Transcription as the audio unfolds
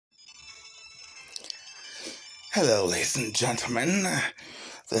Hello, ladies and gentlemen.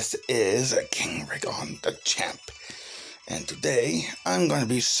 This is King Rigon the Champ, and today I'm going to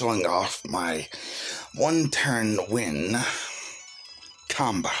be showing off my one-turn win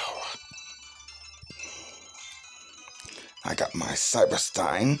combo. I got my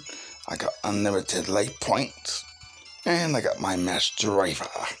Cyberstein, I got unlimited light points, and I got my Mesh Driver.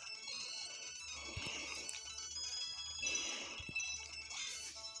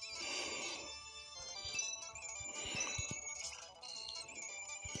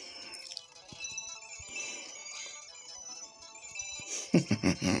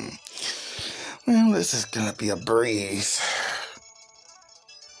 Well, this is gonna be a breeze.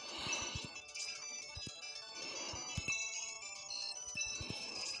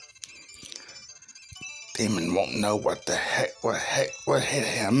 Demon won't know what hit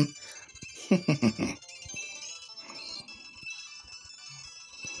him.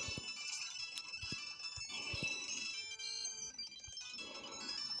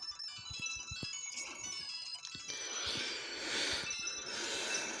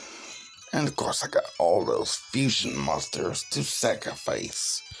 And of course I got all those fusion monsters to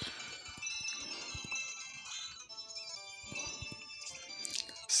sacrifice.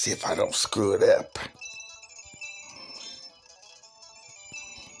 See if I don't screw it up.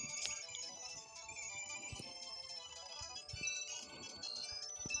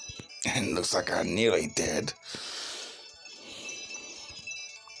 And looks like I nearly did.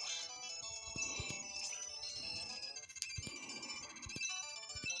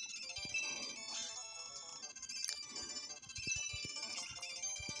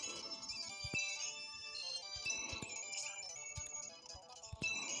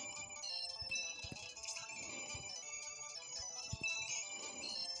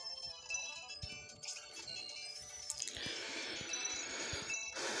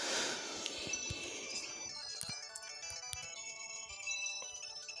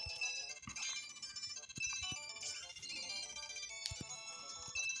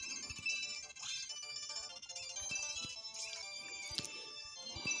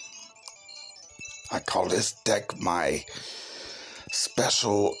 I call this deck my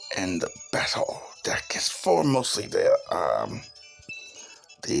special and battle deck. It's for mostly the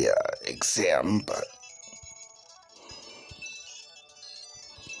exam, but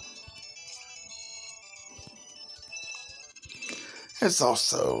it's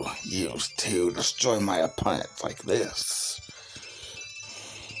also used to destroy my opponent like this.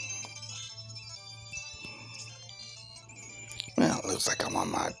 Well, it looks like I'm on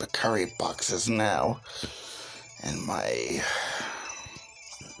my Bakari boxes now, and my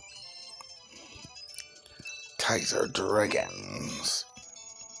Kaiser Dragons.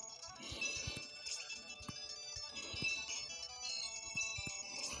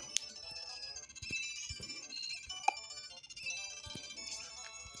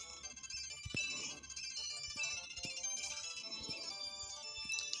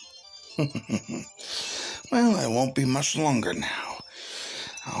 Well, it won't be much longer now.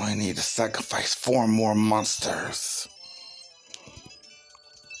 I only need to sacrifice 4 more monsters.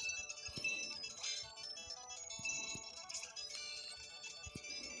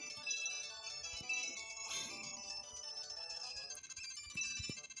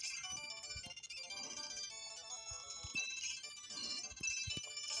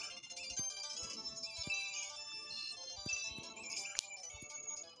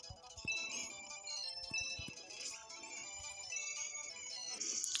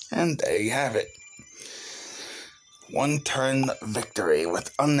 And there you have it. One-turn victory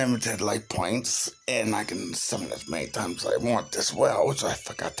with unlimited light points, and I can summon as many times as I want as well, which I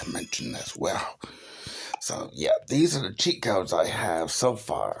forgot to mention as well. So yeah, these are the cheat codes I have so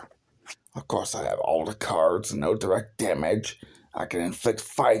far. Of course, I have all the cards, no direct damage. I can inflict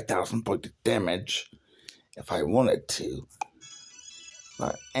 5,000 points of damage if I wanted to.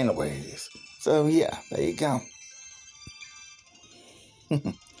 But anyways, so yeah, there you go.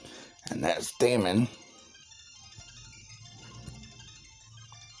 And that's Damon.